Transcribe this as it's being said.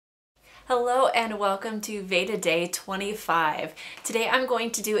Hello and welcome to VEDA Day 25. Today I'm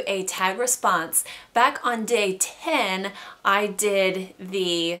going to do a tag response. Back on day 10, I did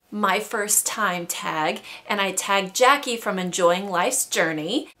the My First Time tag, and I tagged Jackie from Enjoying Life's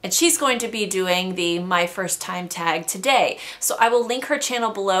Journey, and she's going to be doing the My First Time tag today. So I will link her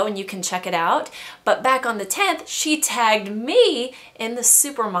channel below and you can check it out. But back on the 10th, she tagged me in the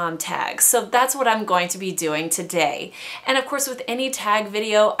Supermom tag. So that's what I'm going to be doing today. And of course, with any tag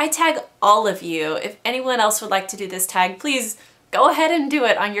video, I tag all of you. If anyone else would like to do this tag, please go ahead and do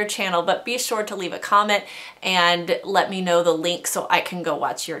it on your channel, but be sure to leave a comment and let me know the link so I can go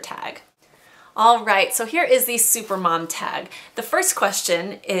watch your tag. All right, so here is the Supermom tag. The first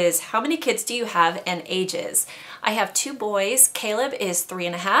question is, how many kids do you have and ages? I have 2 boys. Caleb is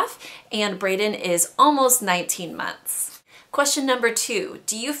 3.5 and Brayden is almost 19 months. Question number 2,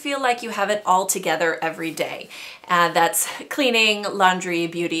 do you feel like you have it all together every day? That's cleaning, laundry,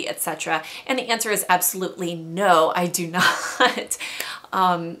 beauty, etc. And the answer is absolutely no, I do not.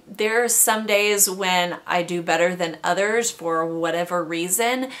 There are some days when I do better than others for whatever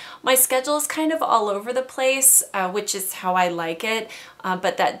reason. My schedule is kind of all over the place, which is how I like it,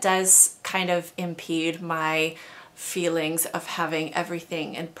 but that does kind of impede my feelings of having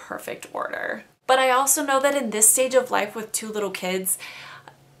everything in perfect order. But I also know that in this stage of life with 2 little kids,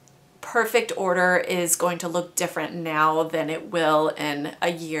 perfect order is going to look different now than it will in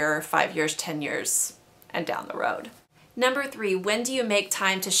a year, 5 years, 10 years, and down the road. Number 3, when do you make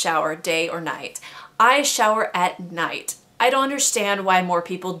time to shower, day or night? I shower at night. I don't understand why more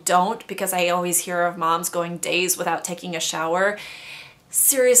people don't, because I always hear of moms going days without taking a shower.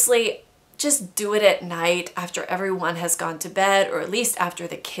 Seriously, just do it at night after everyone has gone to bed, or at least after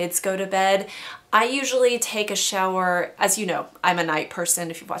the kids go to bed. I usually take a shower, as you know, I'm a night person.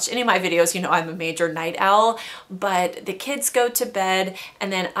 If you've watched any of my videos, you know I'm a major night owl, but the kids go to bed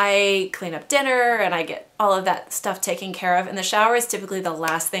and then I clean up dinner and I get all of that stuff taken care of. And the shower is typically the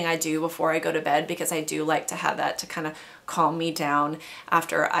last thing I do before I go to bed, because I do like to have that to kind of calm me down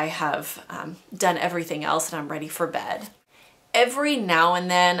after I have done everything else and I'm ready for bed. Every now and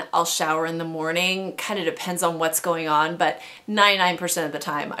then I'll shower in the morning, kind of depends on what's going on, but 99% of the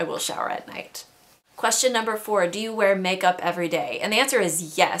time I will shower at night. Question number 4, do you wear makeup every day? And the answer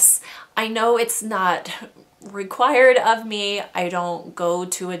is yes. I know it's not required of me. I don't go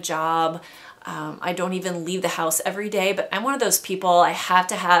to a job. I don't even leave the house every day, but I'm one of those people, I have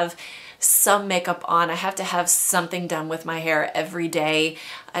to have some makeup on. I have to have something done with my hair every day,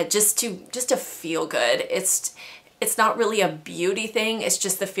 just to feel good. It's not really a beauty thing, it's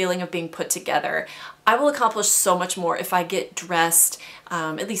just the feeling of being put together. I will accomplish so much more if I get dressed,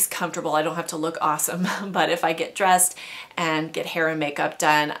 at least comfortable. I don't have to look awesome, but if I get dressed and get hair and makeup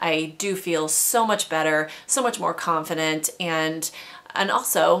done, I do feel so much better, so much more confident, and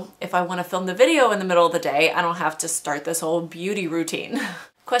also, if I want to film the video in the middle of the day, I don't have to start this whole beauty routine.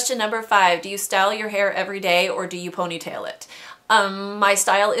 Question number 5, do you style your hair every day or do you ponytail it? My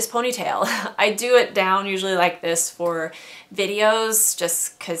style is ponytail. I do it down usually like this for videos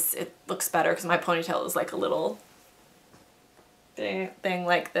just because it looks better, because my ponytail is like a little thing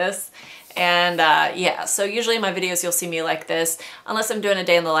like this. And yeah, so usually in my videos you'll see me like this, unless I'm doing a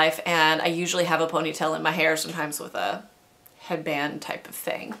day in the life, and I usually have a ponytail in my hair, sometimes with a headband type of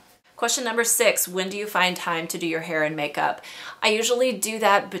thing. Question number 6, when do you find time to do your hair and makeup? I usually do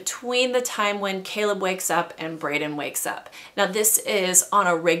that between the time when Caleb wakes up and Brayden wakes up. Now this is on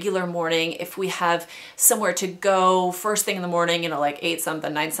a regular morning. If we have somewhere to go first thing in the morning, you know, like 8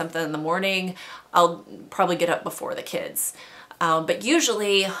 something, 9 something in the morning, I'll probably get up before the kids. But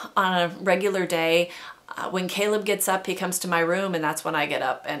usually on a regular day, when Caleb gets up, he comes to my room and that's when I get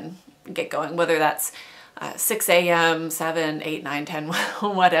up and get going, whether that's 6 a.m., 7, 8, 9, 10,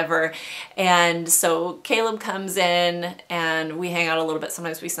 whatever. And so Caleb comes in and we hang out a little bit.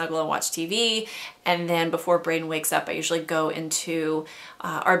 Sometimes we snuggle and watch TV. And then before Brayden wakes up, I usually go into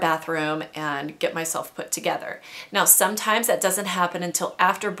our bathroom and get myself put together. Now, sometimes that doesn't happen until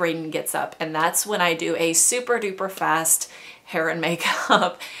after Brayden gets up. And that's when I do a super duper fast hair and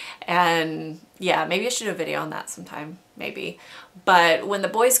makeup. And yeah, maybe I should do a video on that sometime, maybe. But when the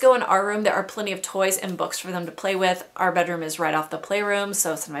boys go in our room, there are plenty of toys and books for them to play with. Our bedroom is right off the playroom,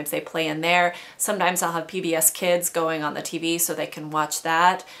 so sometimes they play in there. Sometimes I'll have PBS Kids going on the TV so they can watch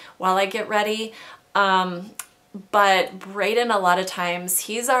that while I get ready. But Brayden, a lot of times,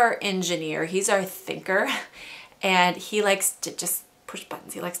 he's our engineer, he's our thinker, and he likes to just push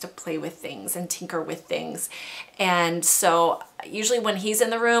buttons. He likes to play with things and tinker with things. And so usually when he's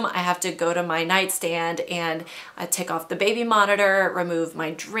in the room, I have to go to my nightstand and I take off the baby monitor, remove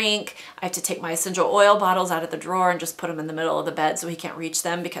my drink. I have to take my essential oil bottles out of the drawer and just put them in the middle of the bed so he can't reach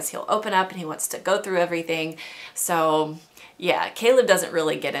them because he'll open up and he wants to go through everything. So yeah, Caleb doesn't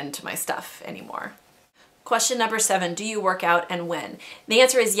really get into my stuff anymore. Question number 7, do you work out and when? The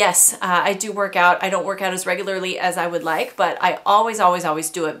answer is yes, I do work out. I don't work out as regularly as I would like, but I always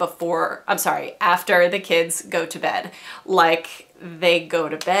do it after the kids go to bed. Like they go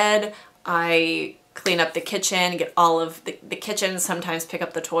to bed, I clean up the kitchen, get all of the kitchen, sometimes pick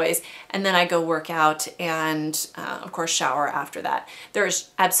up the toys, and then I go work out and of course shower after that. There's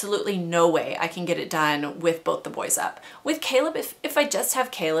absolutely no way I can get it done with both the boys up. With Caleb, if I just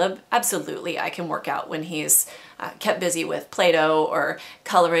have Caleb, absolutely I can work out when he's kept busy with Play-Doh or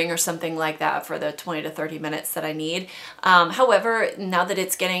coloring or something like that for the 20 to 30 minutes that I need. However, now that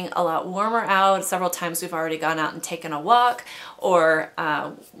it's getting a lot warmer out, several times we've already gone out and taken a walk or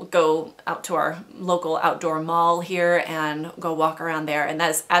go out to our local outdoor mall here and go walk around there, and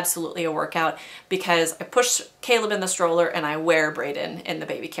that is absolutely a workout because I push Caleb in the stroller and I wear Brayden in the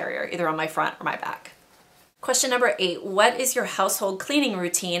baby carrier, either on my front or my back. Question number 8, what is your household cleaning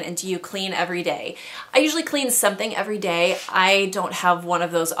routine and do you clean every day? I usually clean something every day. I don't have one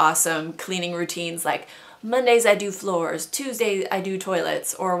of those awesome cleaning routines like Mondays I do floors, Tuesdays I do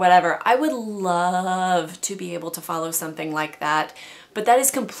toilets or whatever. I would love to be able to follow something like that, but that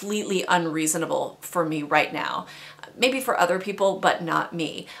is completely unreasonable for me right now. Maybe for other people, but not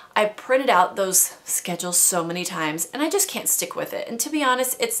me. I printed out those schedules so many times and I just can't stick with it. And to be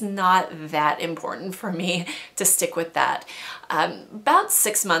honest, it's not that important for me to stick with that. About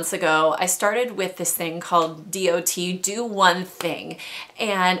 6 months ago, I started with this thing called DOT, do one thing.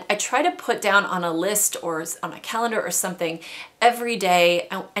 And I try to put down on a list or on a calendar or something every day,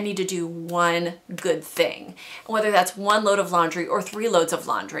 I need to do one good thing. Whether that's 1 load of laundry or 3 loads of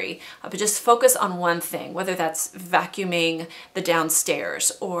laundry, but just focus on one thing, whether that's vacuuming the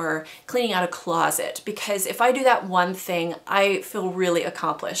downstairs or cleaning out a closet. Because if I do that one thing, I feel really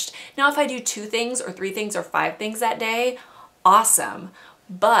accomplished. Now, if I do 2 things or 3 things or 5 things that day, awesome,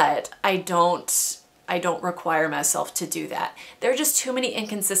 but I don't require myself to do that. There are just too many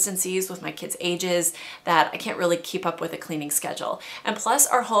inconsistencies with my kids' ages that I can't really keep up with a cleaning schedule. And plus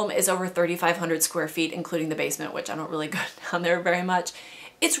our home is over 3,500 square feet, including the basement, which I don't really go down there very much.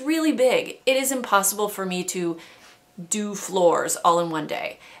 It's really big. It is impossible for me to do floors all in one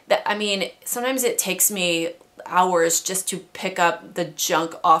day. I mean, sometimes it takes me hours just to pick up the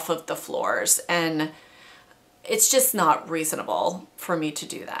junk off of the floors, and it's just not reasonable for me to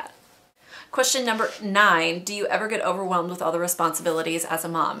do that. Question number 9, do you ever get overwhelmed with all the responsibilities as a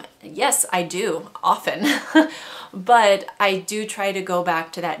mom? Yes, I do, often. But I do try to go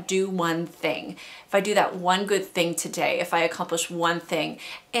back to that do one thing. If I do that one good thing today, if I accomplish one thing,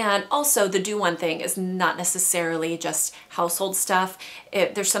 and also the do one thing is not necessarily just household stuff.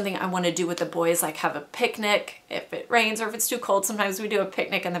 If there's something I want to do with the boys, like have a picnic, if it rains or if it's too cold, sometimes we do a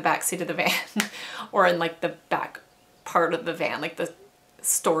picnic in the back seat of the van or in like the back part of the van, like the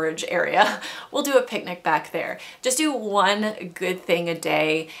storage area. We'll do a picnic back there. Just do one good thing a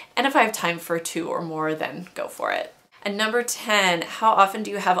day, and if I have time for 2 or more, then go for it. And number 10, how often do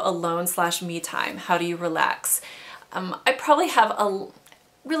you have alone/me time? How do you relax? I probably have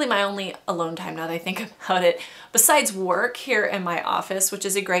really my only alone time now that I think about it, besides work here in my office, which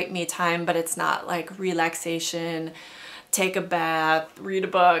is a great me time, but it's not like relaxation, take a bath, read a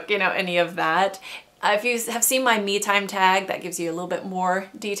book, you know, any of that. If you have seen my me time tag, that gives you a little bit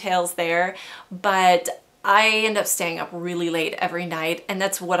more details there, but I end up staying up really late every night, and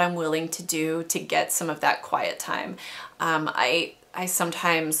that's what I'm willing to do to get some of that quiet time. I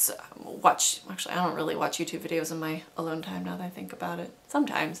sometimes watch, actually I don't really watch YouTube videos in my alone time now that I think about it,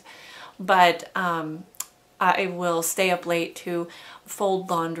 sometimes, but I will stay up late to fold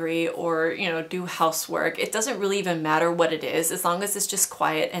laundry or, you know, do housework. It doesn't really even matter what it is, as long as it's just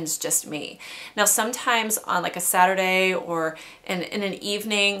quiet and it's just me. Now, sometimes on like a Saturday or in an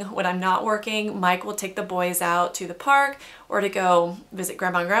evening when I'm not working, Mike will take the boys out to the park or to go visit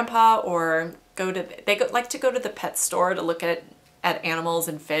Grandma and Grandpa, or like to go to the pet store to look at animals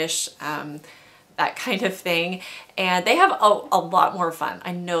and fish. That kind of thing, and they have a lot more fun.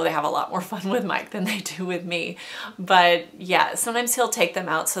 I know they have a lot more fun with Mike than they do with me, but yeah, sometimes he'll take them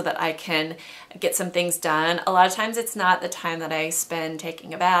out so that I can get some things done. A lot of times it's not the time that I spend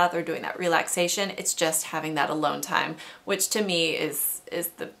taking a bath or doing that relaxation, it's just having that alone time, which to me is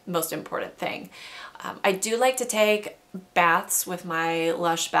the most important thing. I do like to take baths with my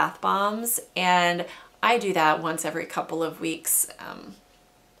Lush bath bombs, and I do that once every couple of weeks,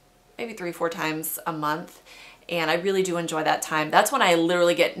 maybe 3-4 times a month. And I really do enjoy that time. That's when I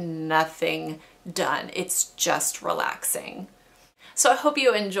literally get nothing done. It's just relaxing. So I hope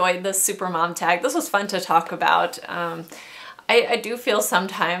you enjoyed this Supermom tag. This was fun to talk about. I do feel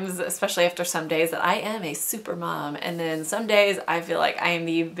sometimes, especially after some days, that I am a super mom, and then some days I feel like I am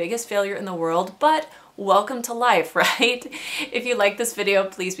the biggest failure in the world, but welcome to life, right? If you like this video,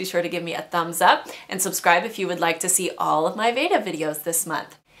 please be sure to give me a thumbs up and subscribe if you would like to see all of my VEDA videos this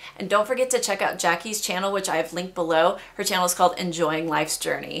month. And don't forget to check out Jackie's channel, which I have linked below. Her channel is called Enjoying Life's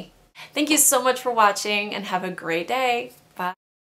Journey. Thank you so much for watching and have a great day.